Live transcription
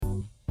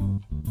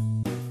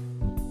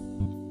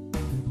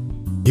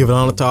Give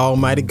honor to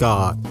Almighty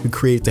God, who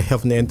created the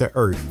heaven and the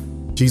earth.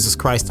 Jesus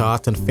Christ, the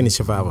author and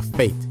finisher of our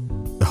faith.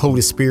 The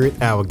Holy Spirit,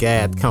 our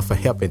guide, comfort,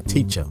 help, and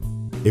teacher.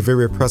 A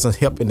very present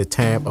help in the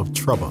time of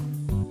trouble.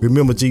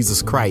 Remember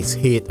Jesus Christ,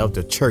 head of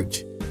the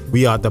church.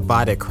 We are the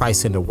body of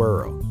Christ in the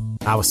world.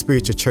 Our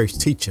spiritual church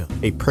teacher,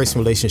 a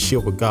personal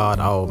relationship with God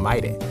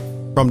Almighty.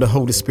 From the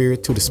Holy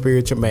Spirit to the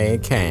spiritual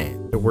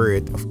mankind, the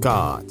Word of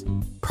God.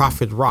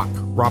 Prophet Rock,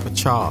 Robert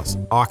Charles,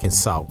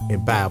 Arkansas,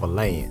 in Bible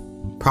land.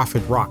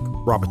 Prophet Rock,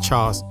 Robert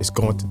Charles, is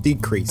going to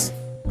decrease.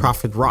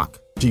 Prophet Rock,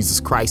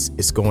 Jesus Christ,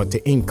 is going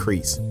to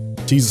increase.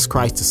 Jesus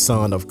Christ, the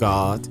Son of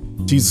God.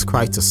 Jesus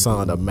Christ, the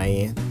Son of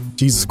Man.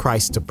 Jesus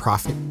Christ, the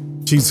Prophet.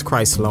 Jesus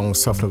Christ, the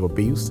long-suffering of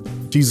abuse.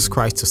 Jesus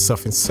Christ, the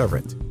suffering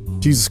servant.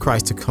 Jesus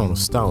Christ, the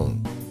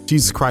cornerstone.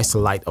 Jesus Christ, the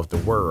light of the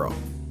world.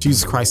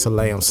 Jesus Christ, the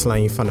Lamb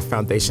slain from the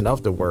foundation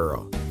of the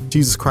world.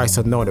 Jesus Christ,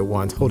 the anointed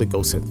one, Holy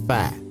Ghost and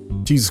fire.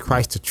 Jesus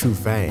Christ, the true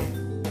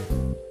vine.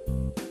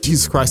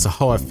 Jesus Christ, the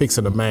heart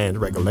fixer, the mind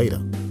regulator.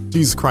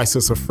 Jesus Christ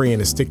is a friend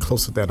and stick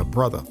closer than a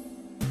brother.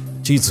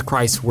 Jesus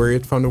Christ,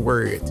 word from the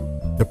word.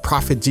 The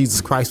prophet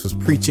Jesus Christ was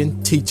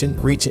preaching, teaching,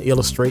 reaching,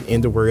 illustrating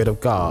in the word of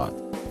God,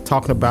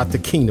 talking about the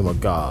kingdom of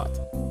God,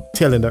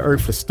 telling the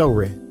earthly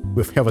story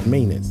with heaven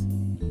meanings.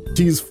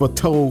 Jesus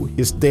foretold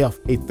his death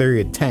a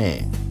third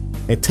time,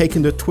 and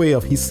taking the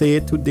 12, he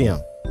said to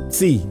them,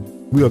 "See,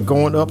 we are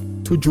going up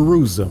to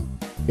Jerusalem.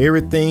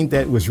 Everything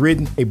that was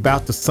written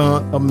about the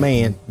Son of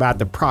Man by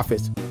the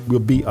prophets will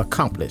be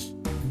accomplished.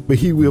 But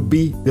he will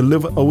be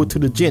delivered over to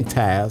the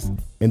Gentiles,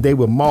 and they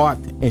will mock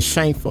and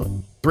shameful,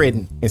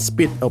 threaten, and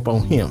spit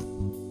upon him.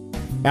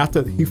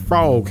 After he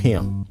flogged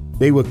him,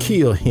 they will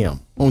kill him.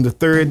 On the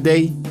third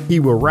day, he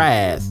will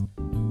rise."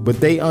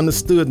 But they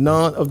understood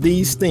none of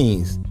these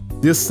things.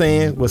 This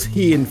saying was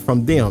hidden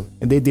from them,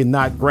 and they did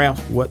not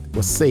grasp what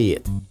was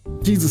said.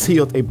 Jesus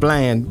healed a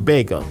blind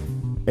beggar.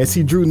 As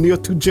he drew near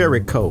to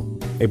Jericho,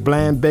 a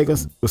blind beggar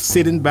was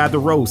sitting by the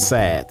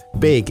roadside,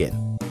 begging.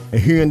 And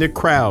hearing the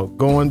crowd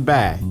going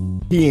by,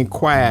 he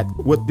inquired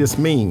what this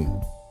meant.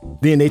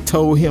 Then they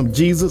told him,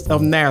 "Jesus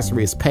of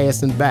Nazareth is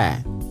passing by."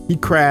 He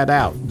cried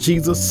out,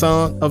 "Jesus,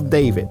 Son of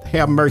David,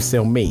 have mercy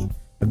on me."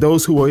 And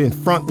those who were in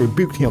front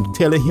rebuked him,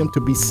 telling him to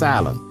be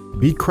silent.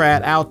 He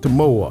cried out the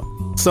more,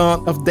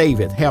 "Son of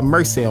David, have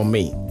mercy on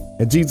me."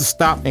 And Jesus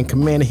stopped and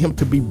commanded him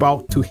to be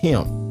brought to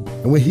him.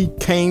 And when he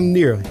came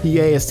near,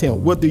 he asked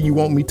him, "What do you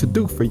want me to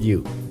do for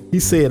you?" He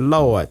said,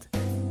 "Lord,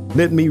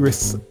 let me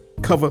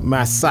recover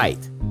my sight."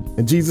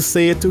 And Jesus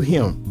said to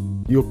him,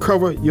 "You'll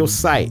recover your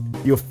sight.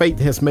 Your faith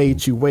has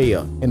made you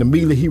well." And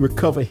immediately he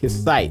recovered his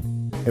sight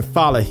and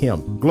followed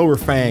him,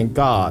 glorifying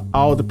God.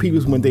 All the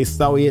people, when they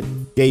saw it,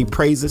 gave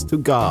praises to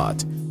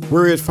God.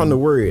 Word from the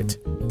word,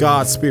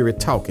 God's Spirit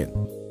talking.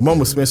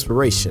 Moments of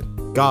inspiration,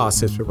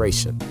 God's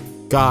inspiration.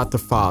 God the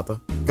Father,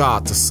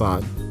 God the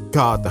Son,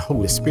 God the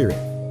Holy Spirit.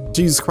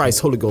 Jesus Christ,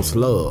 Holy Ghost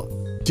love.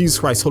 Jesus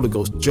Christ, Holy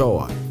Ghost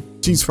joy.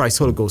 Jesus Christ,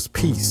 Holy Ghost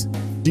peace.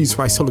 Jesus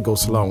Christ, Holy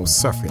Ghost long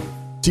suffering.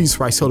 Jesus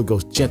Christ, Holy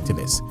Ghost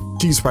gentleness.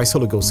 Jesus Christ,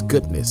 Holy Ghost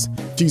goodness.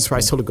 Jesus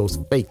Christ, Holy Ghost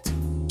faith.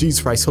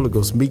 Jesus Christ, Holy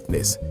Ghost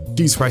meekness.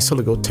 Jesus Christ,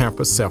 Holy Ghost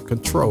temper,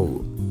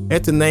 self-control.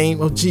 At the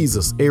name of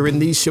Jesus, every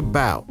knee shall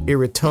bow,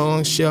 every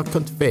tongue shall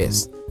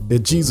confess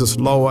that Jesus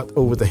Lord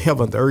over the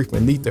heaven, the earth,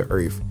 beneath the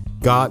earth.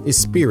 God is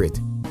spirit.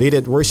 They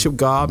that worship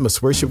God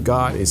must worship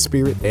God in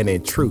spirit and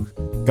in truth.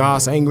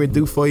 God's anger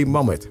do for a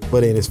moment,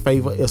 but in his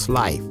favor is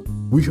life.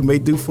 Weeping may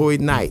do for a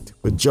night,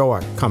 but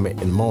joy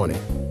cometh in morning.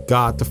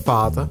 God the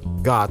Father,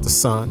 God the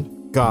Son,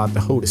 God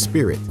the Holy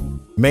Spirit.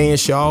 Man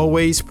shall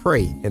always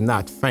pray and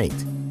not faint.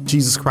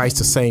 Jesus Christ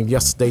the same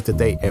yesterday,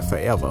 today, and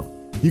forever.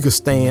 You can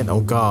stand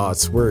on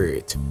God's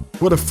word.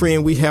 What a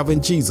friend we have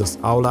in Jesus,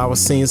 all our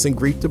sins and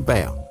grief to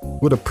bear.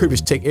 What a privilege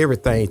to take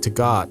everything to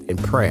God in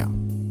prayer.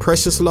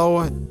 Precious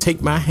Lord,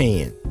 take my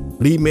hand.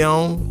 Lead me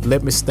on,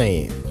 let me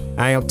stand.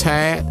 I am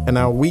tired and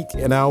I'm weak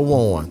and I'm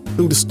worn.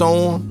 Through the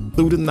storm,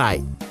 through the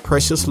night.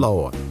 Precious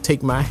Lord,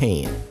 take my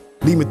hand.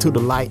 Lead me to the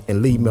light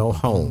and lead me on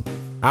home.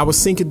 I was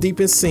sinking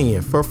deep in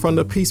sin, far from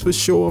the peaceful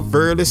shore,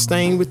 verily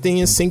stained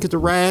within, sinking to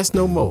rise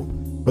no more.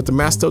 But the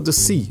master of the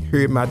sea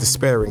heard my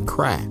despairing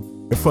cry,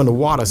 and from the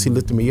waters he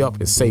lifted me up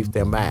and saved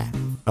them I.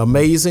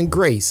 Amazing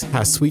grace,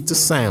 how sweet the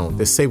sound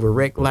that saved a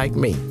wreck like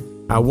me.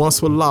 I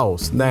once was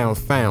lost, now I'm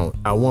found.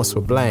 I once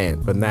was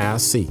blind, but now I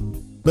see.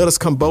 Let us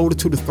come boldly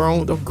to the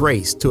throne of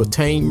grace to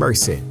attain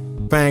mercy,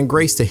 find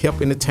grace to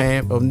help in the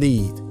time of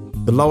need.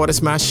 The Lord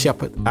is my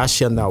shepherd, I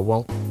shall not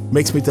want.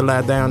 Makes me to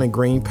lie down in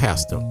green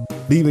pasture.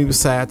 Lead me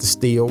beside the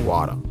still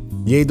water.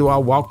 Yea, though I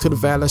walk to the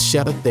valley of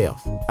shadow of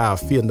death, I'll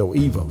fear no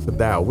evil, for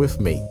thou art with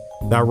me.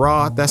 Thy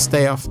rod, thy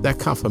staff, that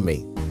comfort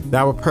me.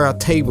 Thou prepare a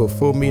table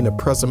for me in the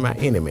presence of my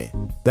enemy.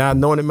 Thou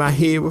anointed my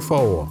head with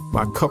oil,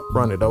 my cup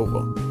runneth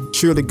over.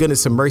 Surely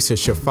goodness and mercy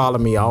shall follow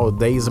me all the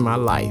days of my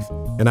life,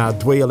 and I'll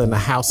dwell in the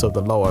house of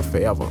the Lord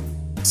forever.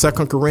 2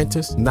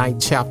 Corinthians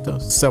 9th chapter,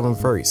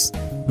 7th verse.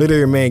 Let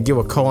every man give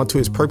according to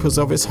his purpose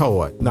of his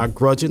heart, not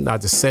grudging,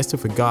 not dissecting,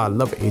 for God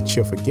loveth a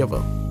cheerful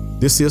giver.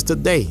 This is the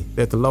day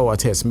that the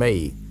Lord has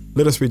made.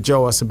 Let us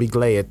rejoice and be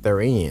glad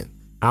therein.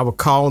 I will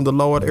call on the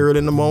Lord early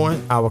in the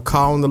morning. I will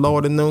call on the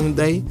Lord in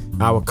noonday.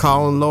 I will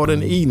call on the Lord in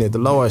the evening. The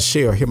Lord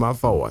shall hear my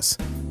voice.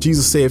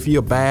 Jesus said, if you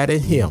abide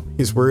in him,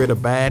 his word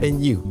abide in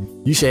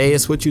you. You shall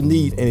ask what you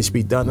need, and it shall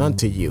be done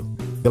unto you.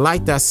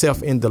 Delight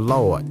thyself in the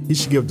Lord. He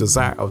shall give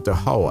desire of the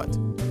heart.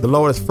 The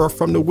Lord is far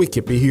from the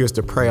wicked, but hears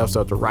the prayers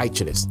of the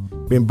righteous.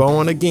 Been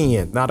born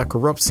again, not a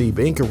corrupt seed,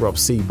 but incorrupt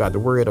seed by the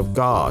word of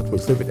God,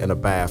 which liveth and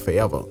abide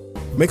forever.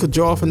 Make a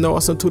joyful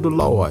noise unto the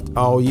Lord,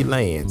 all ye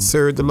lands.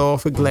 Serve the Lord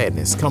for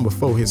gladness. Come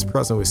before his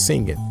presence with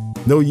singing.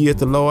 Know ye that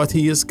the Lord,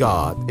 he is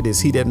God. It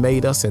is he that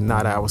made us and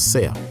not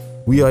ourselves.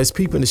 We are his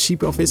people and the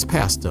sheep of his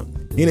pasture.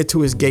 Enter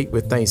to his gate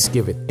with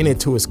thanksgiving. Enter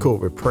to his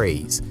court with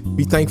praise.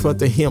 Be thankful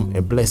unto him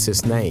and bless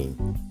his name.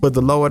 For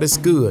the Lord is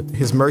good.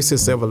 His mercy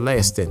is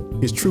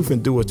everlasting. His truth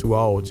endureth to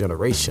all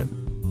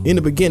generation. In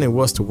the beginning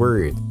was the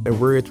Word, and the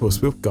Word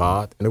was with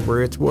God, and the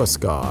Word was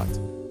God.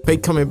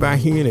 Faith coming by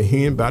hearing, and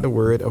hearing by the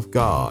word of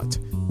God.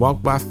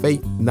 Walk by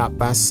faith, not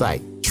by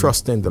sight.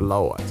 Trust in the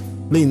Lord.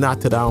 Lean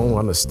not to thy own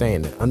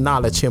understanding.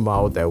 Acknowledge him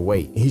all thy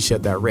way, and he shall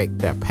direct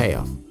thy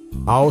path.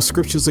 All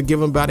scriptures are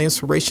given by the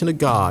inspiration of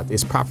God.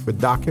 It's proper for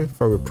doctrine,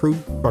 for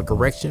reproof, for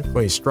correction,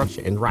 for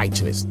instruction in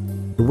righteousness.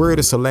 The word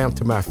is a lamp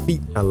to my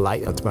feet, and a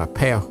light unto my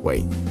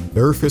pathway.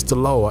 The earth is the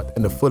Lord,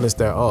 and the fullness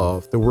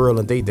thereof, the world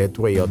and they that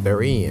dwell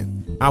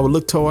therein. I will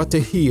look toward the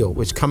hill,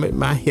 which cometh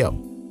my help.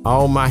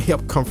 All my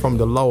help come from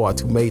the Lord,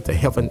 who made the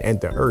heaven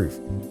and the earth.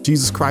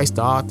 Jesus Christ,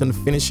 the author and the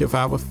finisher of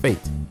our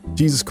faith.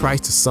 Jesus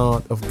Christ, the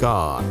Son of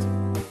God.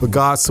 For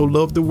God so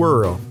loved the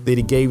world that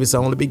he gave his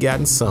only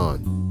begotten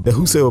Son, that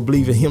whosoever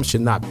believe in him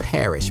should not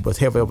perish, but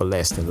have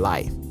everlasting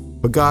life.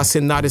 For God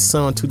sent not his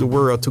Son to the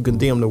world to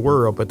condemn the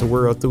world, but the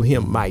world through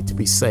him might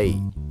be saved.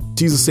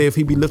 Jesus said, if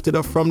he be lifted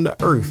up from the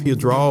earth, he'll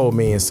draw all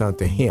men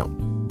unto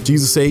him.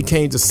 Jesus said he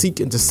came to seek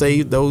and to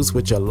save those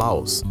which are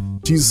lost.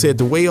 Jesus said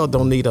the well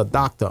don't need a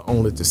doctor,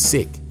 only the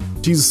sick.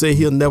 Jesus said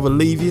he'll never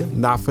leave you,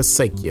 not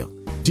forsake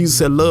you. Jesus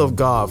said love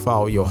God for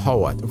all your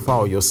heart, for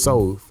all your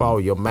soul, for all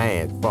your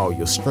mind, for all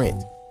your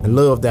strength, and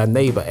love thy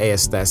neighbor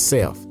as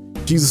thyself.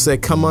 Jesus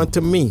said, come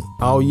unto me,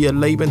 all ye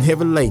labor and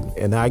heavy laden,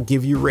 and I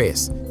give you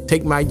rest.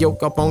 Take my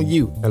yoke up on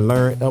you and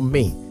learn of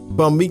me.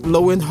 For I'm meek,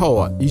 low, and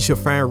hard, you shall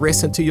find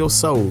rest unto your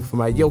soul. For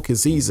my yoke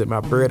is easy, my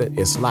burden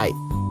is light.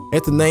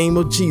 At the name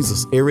of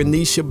Jesus, every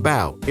knee shall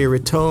bow, every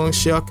tongue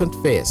shall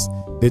confess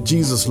that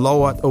Jesus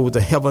Lord over the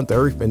heaven, the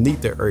earth,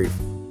 beneath the earth.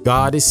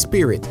 God is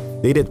spirit.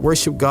 They that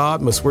worship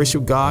God must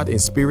worship God in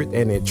spirit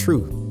and in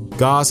truth.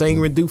 God's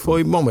anger endure for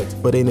a moment,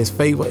 but in his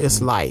favor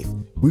is life.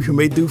 Weeping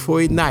may do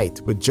for a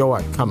night, but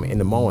joy coming in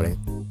the morning.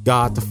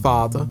 God the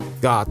Father,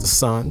 God the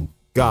Son,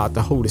 God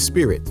the Holy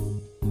Spirit.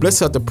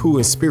 Blessed are the poor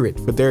in spirit,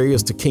 for there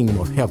is the kingdom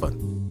of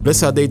heaven.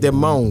 Blessed are they that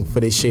mourn,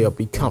 for they shall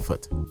be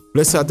comforted.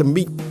 Blessed are the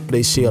meek, for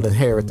they shall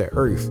inherit the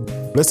earth.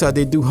 Blessed are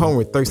they do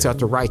hunger and thirst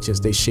after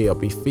righteousness, they shall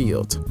be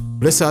filled.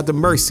 Blessed are the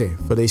mercy,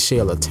 for they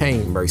shall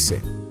attain mercy.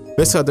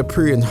 Blessed are the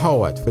pure in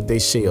heart, for they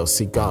shall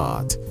see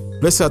God.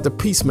 Blessed are the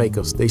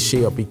peacemakers, they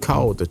shall be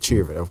called the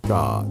children of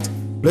God.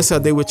 Blessed are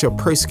they which are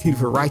persecuted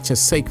for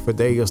righteousness' sake, for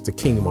theirs is the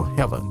kingdom of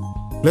heaven.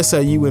 Blessed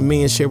are you when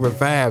men shall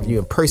revive you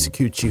and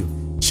persecute you,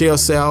 shall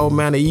say all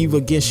manner of evil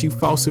against you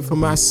falsely for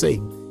my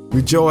sake.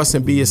 Rejoice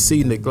and be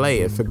exceedingly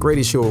glad, for great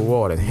is your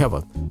reward in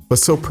heaven. For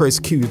so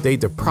persecuted they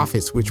the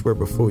prophets which were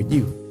before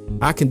you.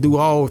 I can do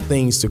all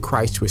things to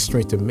Christ which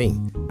strengthen me.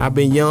 I've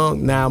been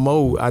young, now I'm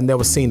old. I've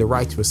never seen the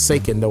righteous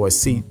forsaken, nor a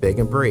seed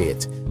begging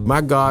bread.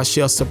 My God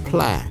shall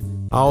supply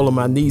all of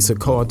my needs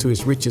according to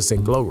his riches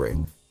and glory.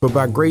 For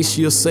by grace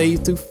you're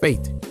saved through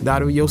faith,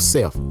 not of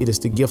yourself. It is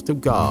the gift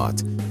of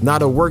God,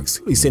 not of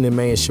works, lest any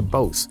man should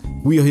boast.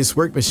 We are his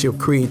workmanship,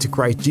 created to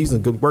Christ Jesus,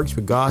 good works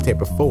for God had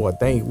before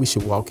ordained we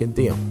should walk in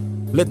them.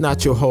 Let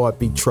not your heart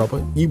be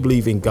troubled. You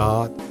believe in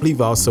God, believe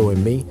also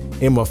in me.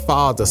 In my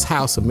Father's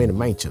house are many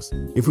mansions.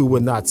 If we were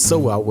not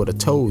so, I would have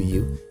told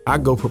you. I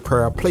go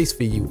prepare a place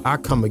for you. I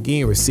come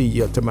again, receive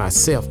you unto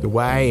myself. The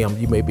way I am,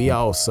 you may be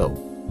also.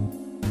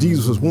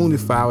 Jesus was wounded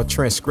for our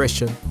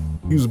transgression.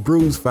 He was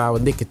bruised for our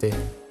iniquity.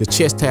 The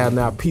chastisement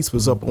of our peace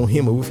was up on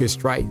him, and with his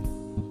stripe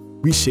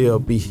we shall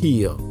be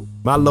healed.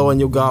 My Lord and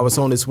your God was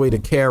on his way to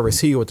carry his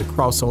heel with the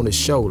cross on his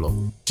shoulder.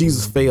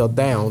 Jesus fell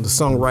down, the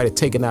songwriter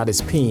taking out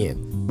his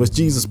pen. But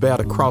Jesus bare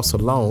the cross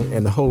alone,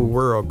 and the whole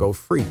world go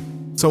free.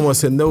 Someone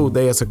said, no,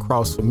 there's a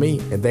cross for me,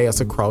 and there's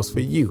a cross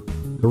for you.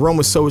 The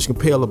Roman soldiers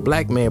compelled a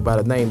black man by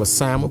the name of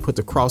Simon, put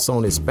the cross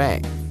on his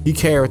back. He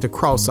carried the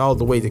cross all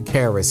the way to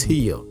Caris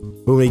Hill.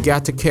 But when he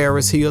got to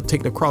Caris Hill,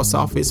 take the cross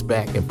off his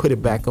back and put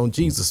it back on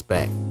Jesus'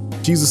 back.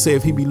 Jesus said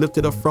if he be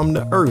lifted up from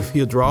the earth,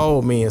 he'll draw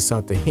all men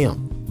unto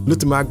him.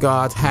 Lifted my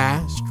God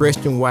high, stretched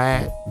him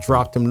wide,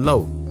 dropped him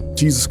low.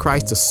 Jesus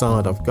Christ, the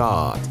Son of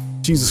God.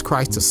 Jesus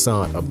Christ, the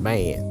Son of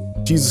man.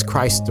 Jesus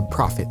Christ, the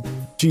prophet.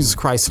 Jesus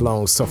Christ, the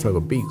long-suffering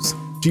of abuse.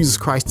 Jesus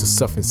Christ, the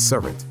suffering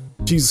servant.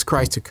 Jesus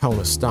Christ, the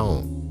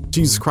cornerstone.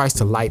 Jesus Christ,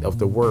 the light of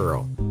the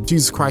world.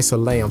 Jesus Christ, the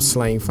lamb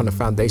slain from the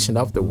foundation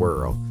of the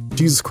world.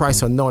 Jesus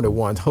Christ, anointed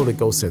one, Holy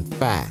Ghost and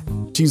fire.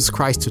 Jesus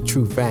Christ, the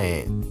true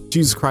vine.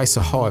 Jesus Christ,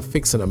 a heart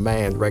fixing a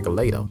man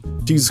regulator.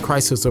 Jesus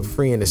Christ is a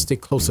friend that stick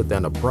closer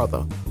than a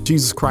brother.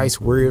 Jesus Christ,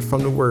 word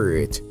from the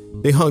word.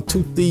 They hung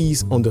two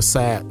thieves on the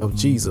side of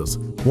Jesus,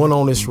 one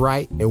on his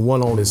right and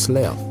one on his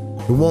left.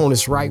 The one on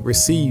his right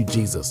received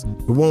Jesus.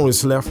 The one on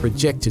his left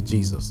rejected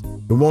Jesus.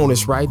 The one on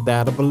his right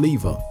died a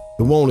believer.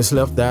 The one on his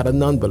left died a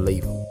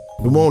non-believer.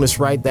 The one on his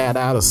right died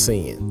out of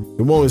sin.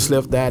 The one on his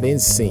left died in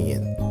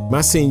sin.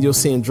 My sin, your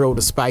sin, drove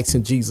the spikes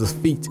in Jesus'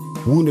 feet,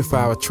 wounded for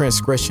our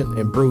transgression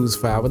and bruised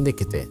for our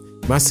iniquity.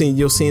 My sin,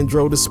 your sin,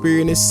 drove the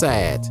spear in his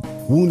side,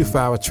 wounded for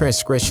our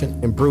transgression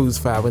and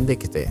bruised for our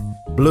iniquity.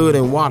 Blood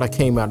and water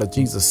came out of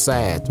Jesus'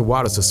 side. The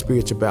water is a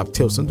spiritual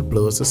baptism, the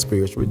blood is a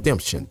spiritual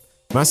redemption.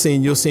 My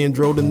sin, your sin,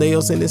 drove the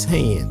nails in his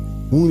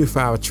hand, wounded for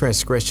our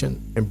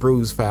transgression and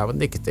bruised for our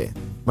iniquity.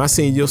 My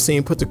sin, your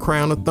sin, put the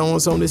crown of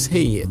thorns on his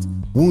head,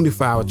 wounded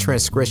for our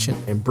transgression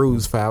and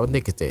bruised for our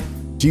iniquity.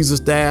 Jesus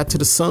died till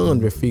the sun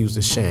refused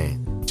to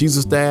shine.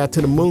 Jesus died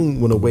till the moon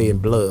went away in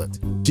blood.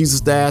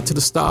 Jesus died till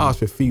the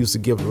stars refused to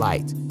give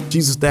light.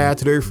 Jesus died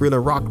till the earth really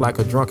rocked like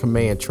a drunken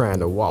man trying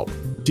to walk.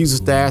 Jesus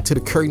died till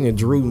the curtain in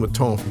Jerusalem was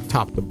torn from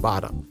top to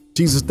bottom.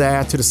 Jesus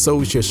died till the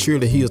soul shall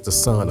surely he is the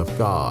Son of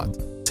God.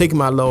 Take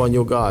my Lord and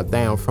your God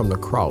down from the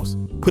cross.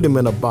 Put him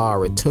in a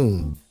borrowed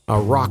tomb. A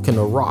rock in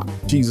a rock.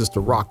 Jesus, the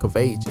rock of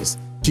ages.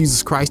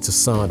 Jesus Christ, the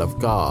Son of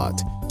God.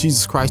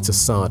 Jesus Christ, the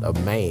Son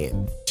of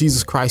man.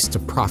 Jesus Christ, the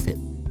prophet.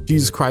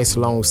 Jesus Christ,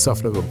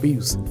 long-suffering of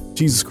abuse.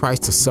 Jesus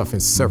Christ, the suffering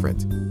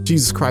servant.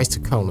 Jesus Christ,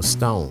 the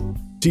cornerstone.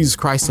 Jesus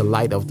Christ, the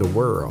light of the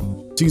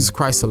world. Jesus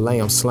Christ, the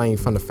lamb slain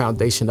from the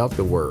foundation of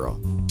the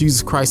world.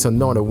 Jesus Christ,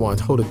 anointed one,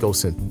 Holy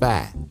Ghost and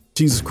fire.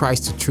 Jesus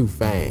Christ, the true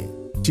vine.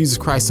 Jesus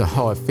Christ, a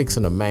heart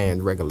fixing a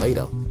man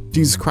regulator.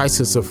 Jesus Christ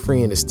is a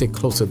friend that stick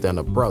closer than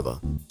a brother.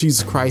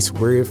 Jesus Christ,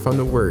 word from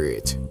the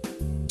word.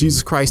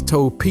 Jesus Christ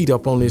told Peter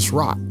up on this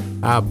rock,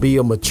 I'll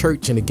build my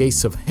church and the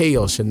gates of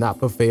hell shall not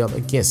prevail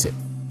against it.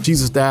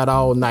 Jesus died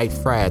all night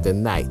Friday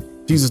night.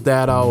 Jesus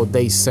died all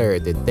day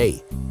Saturday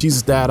day.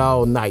 Jesus died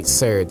all night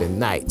Saturday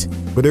night.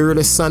 But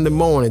early Sunday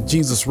morning,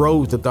 Jesus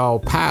rose with all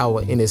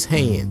power in his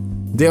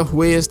hand. Death,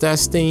 where's thy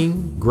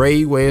sting?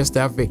 Grave, where's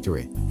thy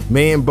victory?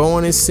 Man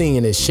born in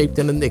sin is shaped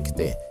in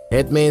iniquity.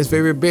 That man's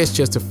very best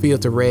just to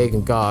filter rag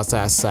in God's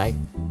eyesight.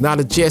 Not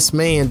a just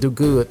man do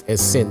good and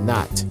sin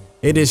not.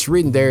 It is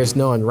written, there is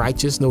none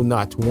righteous, no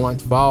not one.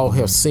 For all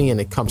have sinned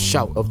and come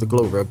short of the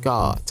glory of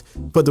God.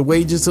 For the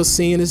wages of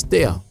sin is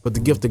death, but the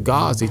gift of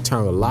God is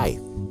eternal life.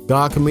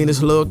 God commended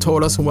his love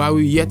toward us, and while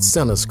we were yet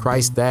sinners,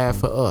 Christ died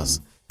for us.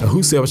 And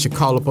whosoever shall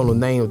call upon the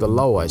name of the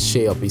Lord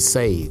shall be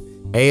saved.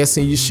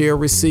 Asking you shall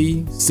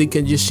receive,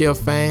 seeking you shall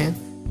find,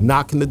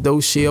 knocking the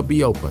door shall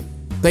be open.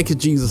 Thank you,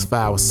 Jesus, for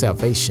our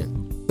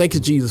salvation. Thank you,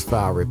 Jesus, for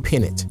our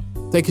repentance.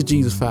 Thank you,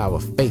 Jesus, for our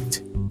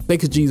faith.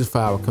 Thank you, Jesus, for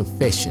our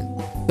confession.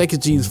 Thank you,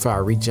 Jesus, for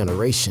our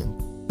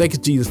regeneration. Thank you,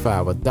 Jesus, for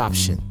our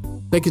adoption.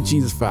 Thank you,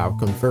 Jesus, for our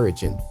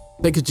conversion.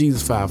 Thank you,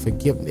 Jesus, for our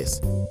forgiveness.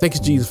 Thank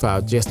you, Jesus, for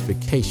our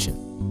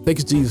justification. Thank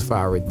you, Jesus, for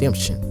our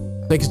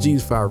redemption. Thank you,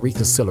 Jesus, for our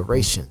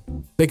reconciliation.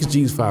 Thank you,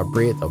 Jesus, for our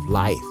bread of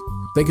life.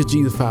 Thank you,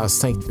 Jesus, for our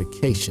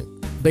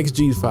sanctification. Thank you,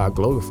 Jesus, for our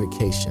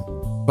glorification.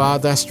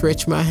 Father, I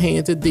stretch my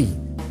hand to thee,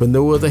 but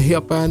no other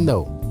help I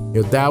know.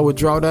 If thou wilt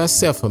draw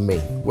thyself from me,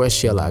 where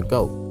shall I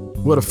go?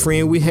 What a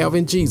friend we have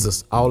in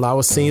Jesus, all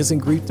our sins and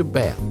grief to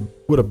bear.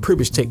 What a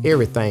privilege to take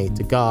everything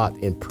to God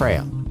in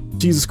prayer.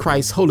 Jesus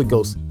Christ, Holy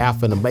Ghost,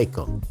 Alpha and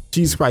Omega.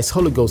 Jesus Christ,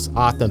 Holy Ghost,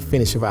 author and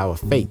finisher of our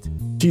faith.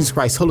 Jesus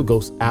Christ, Holy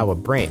Ghost, our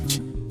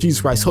branch.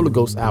 Jesus Christ, Holy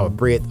Ghost, our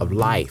bread of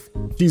life.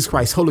 Jesus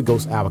Christ, Holy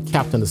Ghost, our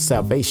captain of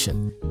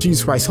salvation.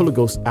 Jesus Christ, Holy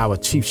Ghost, our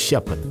chief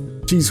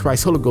shepherd. Jesus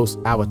Christ, Holy Ghost,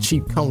 our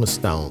chief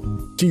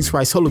cornerstone. Jesus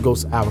Christ, Holy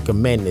Ghost, our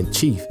commander in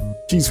chief.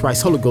 Jesus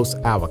Christ, Holy Ghost,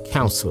 our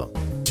counselor.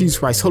 Jesus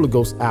Christ, Holy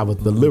Ghost, our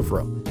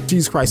deliverer.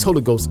 Jesus Christ,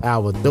 Holy Ghost,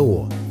 our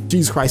door.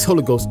 Jesus Christ,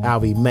 Holy Ghost,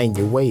 our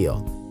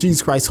Emmanuel.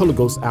 Jesus Christ, Holy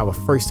Ghost, our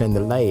first and the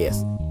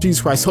last.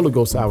 Jesus Christ, Holy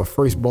Ghost, our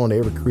firstborn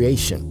of every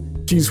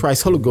creation. Jesus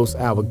Christ, Holy Ghost,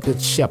 our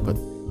good shepherd.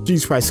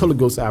 Jesus Christ, Holy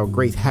Ghost, our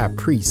great high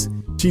priest.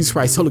 Jesus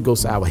Christ, Holy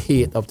Ghost, our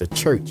head of the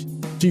church.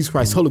 Jesus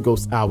Christ, Holy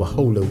Ghost, our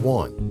Holy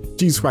One.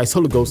 Jesus Christ,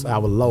 Holy Ghost,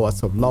 our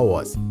Lords of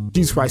Lords.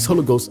 Jesus Christ,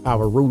 Holy Ghost,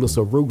 our rulers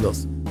of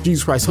rulers.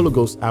 Jesus Christ, Holy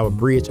Ghost, our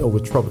bridge over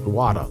troubled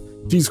water.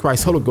 Jesus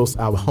Christ, Holy Ghost,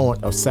 our horn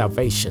of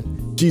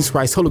salvation. Jesus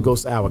Christ, Holy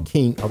Ghost, our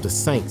King of the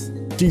saints.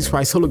 Jesus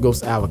Christ, Holy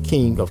Ghost, our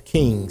King of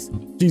kings.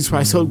 Jesus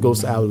Christ, Holy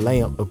Ghost, our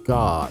Lamb of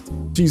God.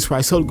 Jesus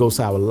Christ, Holy Ghost,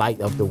 our light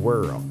of the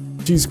world.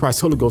 Jesus Christ,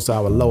 Holy Ghost,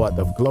 our Lord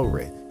of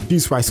glory.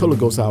 Jesus Christ, Holy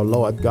Ghost, our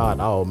Lord God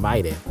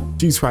Almighty.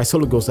 Jesus Christ,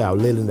 Holy Ghost, our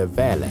lily in the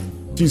valley.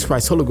 Jesus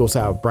Christ, Holy Ghost,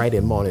 our bright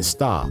and morning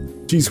star.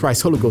 Jesus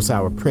Christ, Holy Ghost,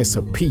 our Prince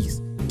of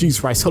Peace. Jesus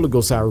Christ, Holy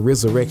Ghost, our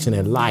resurrection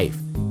and life.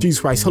 Jesus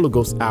Christ, Holy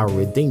Ghost, our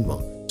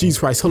Redeemer. Jesus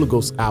Christ, Holy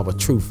Ghost, our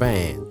true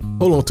fan.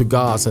 Hold on to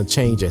God's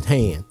unchanging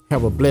hand.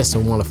 Have a blessed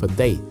and wonderful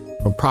day.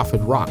 From Prophet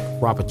Rock,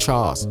 Robert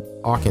Charles,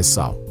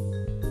 Arkansas.